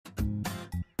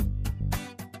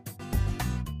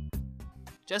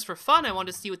Just for fun, I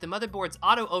wanted to see what the motherboard's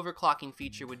auto overclocking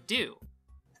feature would do.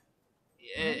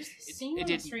 It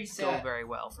didn't go very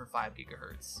well for 5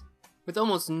 GHz. With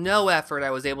almost no effort, I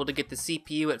was able to get the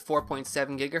CPU at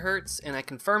 4.7 GHz, and I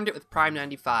confirmed it with Prime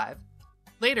 95.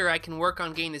 Later, I can work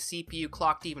on getting the CPU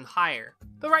clocked even higher,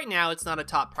 but right now it's not a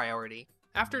top priority.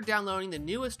 After downloading the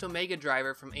newest Omega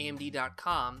driver from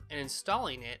AMD.com and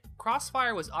installing it,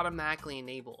 Crossfire was automatically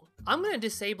enabled. I'm going to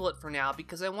disable it for now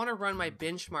because I want to run my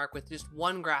benchmark with just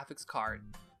one graphics card.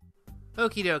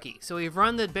 Okie dokie, so we've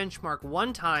run the benchmark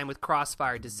one time with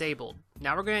Crossfire disabled.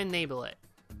 Now we're going to enable it.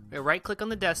 We're going to right click on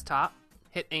the desktop,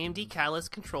 hit AMD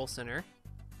Catalyst Control Center,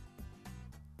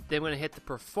 then we're going to hit the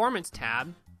Performance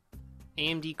tab,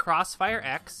 AMD Crossfire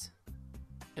X,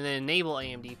 and then enable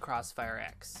AMD Crossfire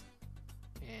X.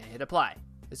 And hit apply.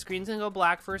 The screen's gonna go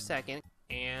black for a second,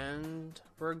 and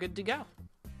we're good to go.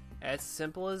 As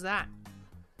simple as that.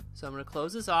 So I'm gonna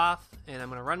close this off, and I'm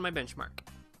gonna run my benchmark.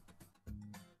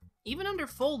 Even under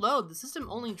full load, the system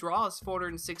only draws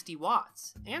 460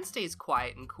 watts, and stays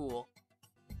quiet and cool.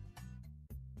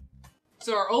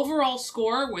 So our overall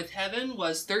score with Heaven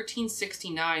was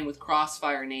 1369 with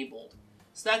Crossfire enabled.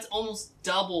 So that's almost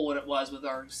double what it was with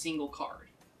our single card.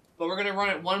 But we're going to run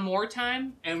it one more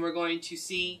time, and we're going to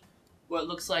see what it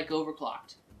looks like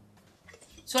overclocked.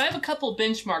 So I have a couple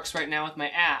benchmarks right now with my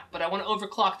app, but I want to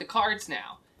overclock the cards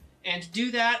now. And to do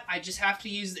that, I just have to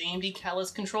use the AMD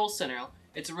Catalyst Control Center.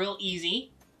 It's real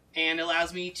easy, and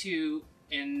allows me to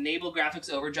enable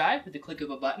graphics overdrive with the click of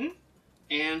a button,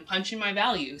 and punch in my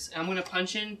values. I'm going to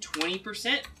punch in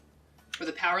 20% for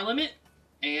the power limit,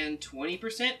 and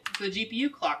 20% for the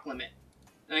GPU clock limit.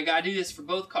 And I got to do this for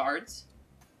both cards.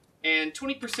 And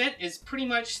 20% is pretty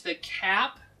much the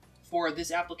cap for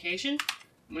this application.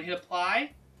 I'm going to hit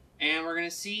apply, and we're going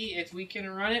to see if we can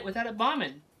run it without it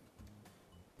bombing.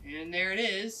 And there it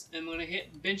is. I'm going to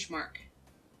hit benchmark.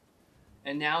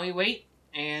 And now we wait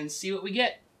and see what we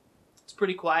get. It's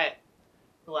pretty quiet.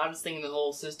 The loudest thing in the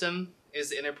whole system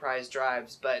is the enterprise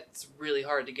drives, but it's really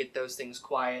hard to get those things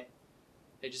quiet.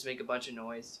 They just make a bunch of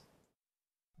noise.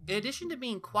 In addition to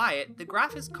being quiet, the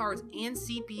graphics cards and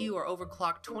CPU are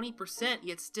overclocked 20%,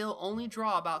 yet still only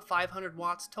draw about 500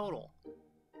 watts total.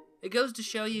 It goes to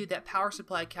show you that power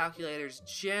supply calculators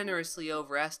generously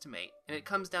overestimate, and it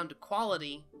comes down to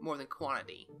quality more than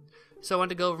quantity. So I want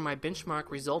to go over my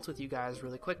benchmark results with you guys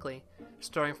really quickly,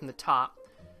 starting from the top.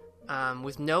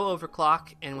 With no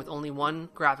overclock and with only one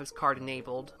graphics card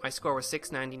enabled, my score was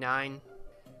 699.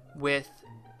 With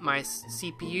my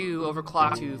CPU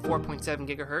overclocked to 4.7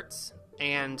 GHz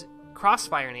and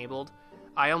Crossfire enabled,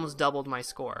 I almost doubled my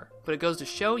score. But it goes to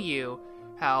show you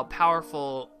how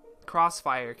powerful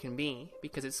Crossfire can be,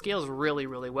 because it scales really,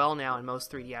 really well now in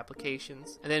most 3D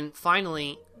applications. And then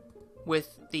finally,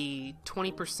 with the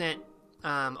 20%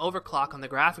 overclock on the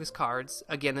graphics cards,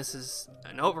 again, this is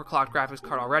an overclocked graphics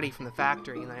card already from the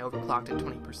factory, and I overclocked it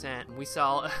 20%. We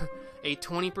saw a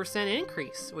 20%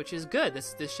 increase, which is good.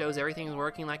 This shows everything is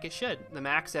working like it should. The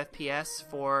max FPS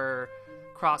for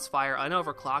Crossfire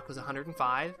unoverclocked was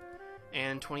 105,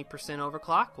 and 20%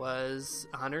 overclock was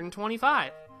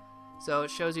 125. So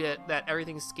it shows you that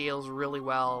everything scales really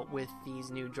well with these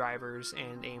new drivers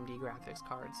and AMD graphics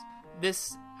cards.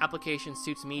 This application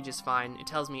suits me just fine. It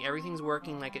tells me everything's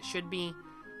working like it should be,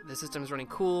 the system's running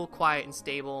cool, quiet, and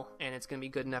stable, and it's going to be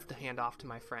good enough to hand off to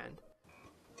my friend.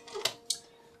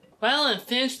 Well, and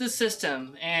finished the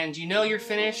system, and you know you're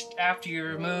finished after you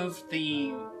remove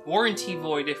the warranty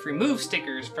void if remove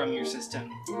stickers from your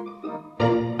system.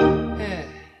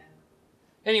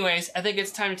 Anyways, I think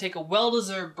it's time to take a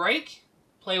well-deserved break,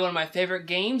 play one of my favorite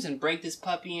games, and break this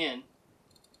puppy in.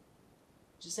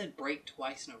 Just said break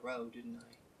twice in a row, didn't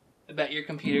I? I bet your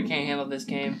computer can't handle this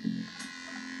game.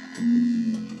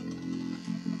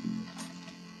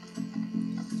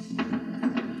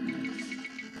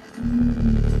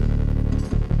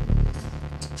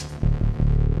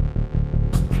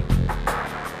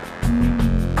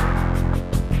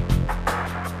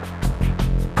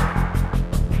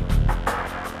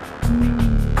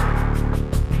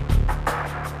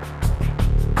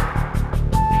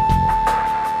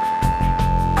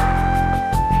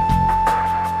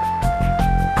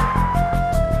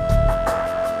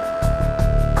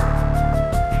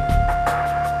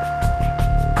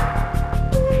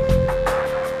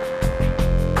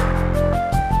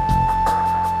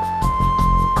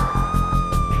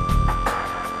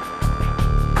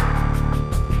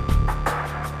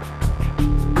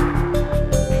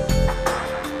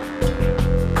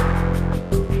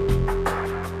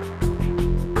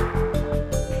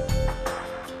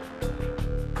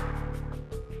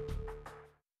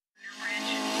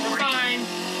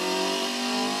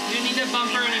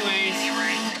 bumper anyways. Easy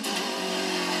right.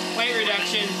 Weight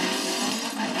reduction.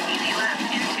 Easy left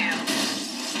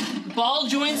into. The ball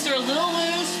joints are a little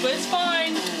loose, but it's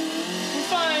fine. We're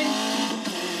fine.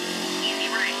 Easy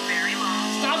right, very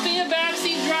long. Stop being a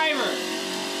backseat driver.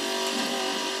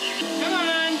 Come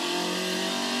on.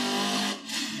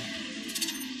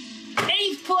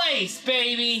 8th place,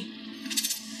 baby.